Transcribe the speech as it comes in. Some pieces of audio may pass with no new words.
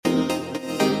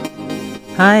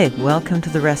Hi, welcome to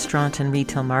the Restaurant and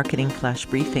Retail Marketing Flash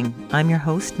Briefing. I'm your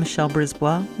host, Michelle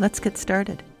Brisbois. Let's get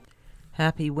started.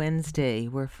 Happy Wednesday.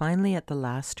 We're finally at the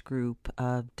last group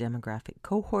of demographic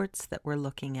cohorts that we're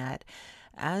looking at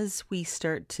as we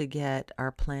start to get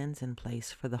our plans in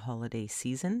place for the holiday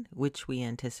season, which we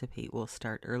anticipate will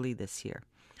start early this year.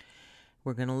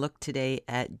 We're going to look today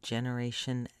at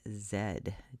Generation Z.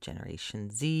 Generation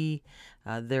Z,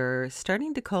 they're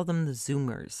starting to call them the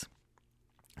Zoomers.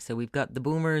 So we've got the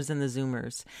boomers and the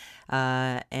zoomers,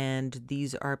 and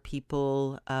these are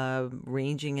people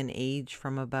ranging in age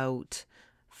from about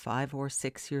 5 or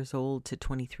 6 years old to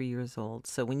 23 years old.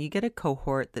 So when you get a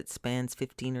cohort that spans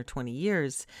 15 or 20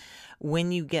 years,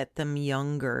 when you get them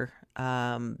younger,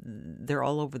 they're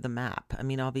all over the map. I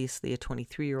mean, obviously a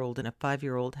 23-year-old and a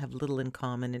 5-year-old have little in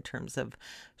common in terms of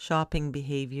shopping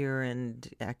behavior and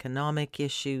economic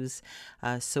issues.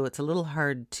 So it's a little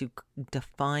hard to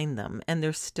define them, and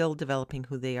they're still developing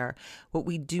who they are. What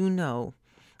we do know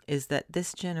is that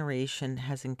this generation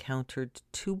has encountered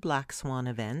two black swan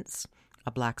events. A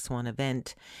black swan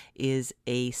event is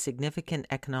a significant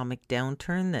economic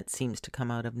downturn that seems to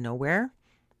come out of nowhere.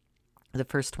 The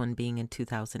first one being in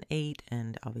 2008,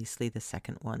 and obviously the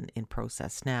second one in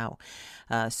process now.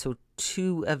 So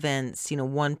two events,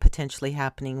 one potentially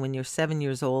happening when you're 7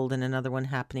 years old and another one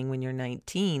happening when you're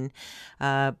 19.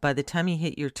 By the time you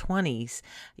hit your 20s,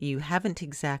 you haven't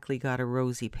exactly got a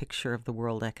rosy picture of the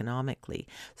world economically.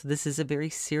 So this is a very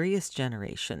serious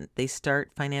generation. They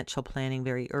start financial planning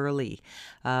very early.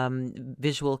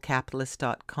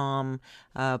 Visualcapitalist.com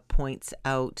points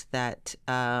out that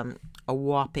a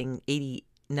whopping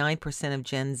 89% of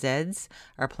Gen Zs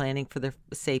are planning for their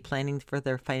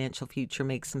financial future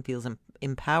makes them feel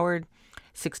empowered.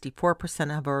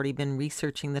 64% have already been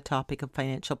researching the topic of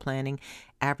financial planning.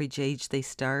 Average age they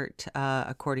start,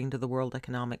 according to the World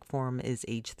Economic Forum, is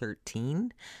age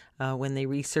 13 when they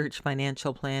research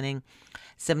financial planning.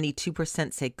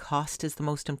 72% say cost is the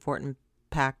most important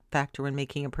factor when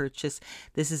making a purchase.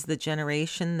 This is the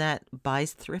generation that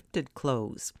buys thrifted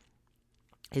clothes.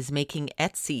 Is making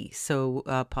Etsy so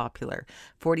popular.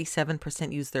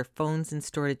 47% use their phones in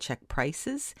store to check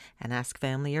prices and ask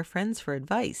family or friends for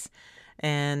advice.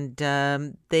 And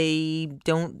they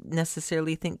don't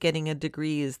necessarily think getting a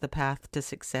degree is the path to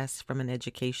success from an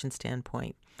education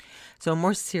standpoint. So a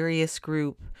more serious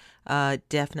group,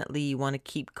 definitely you want to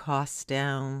keep costs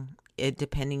down,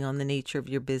 depending on the nature of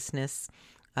your business.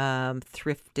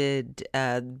 Thrifted,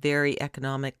 very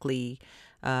economically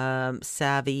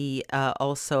savvy.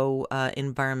 Also,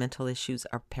 environmental issues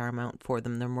are paramount for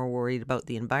them. They're more worried about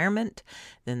the environment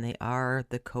than they are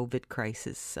the COVID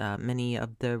crisis. Many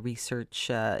of the research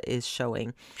is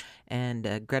showing,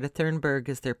 and Greta Thunberg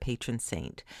is their patron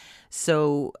saint.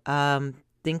 So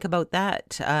think about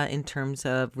that in terms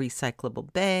of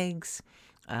recyclable bags.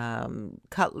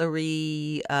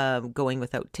 Cutlery, going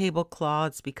without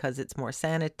tablecloths because it's more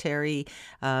sanitary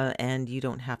and you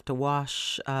don't have to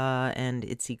wash and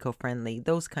it's eco-friendly.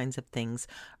 Those kinds of things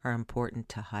are important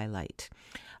to highlight.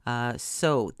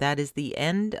 So that is the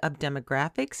end of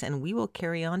demographics, and we will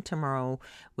carry on tomorrow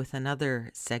with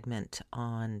another segment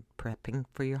on prepping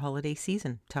for your holiday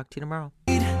season. Talk to you tomorrow.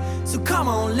 So come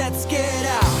on, let's get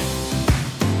out.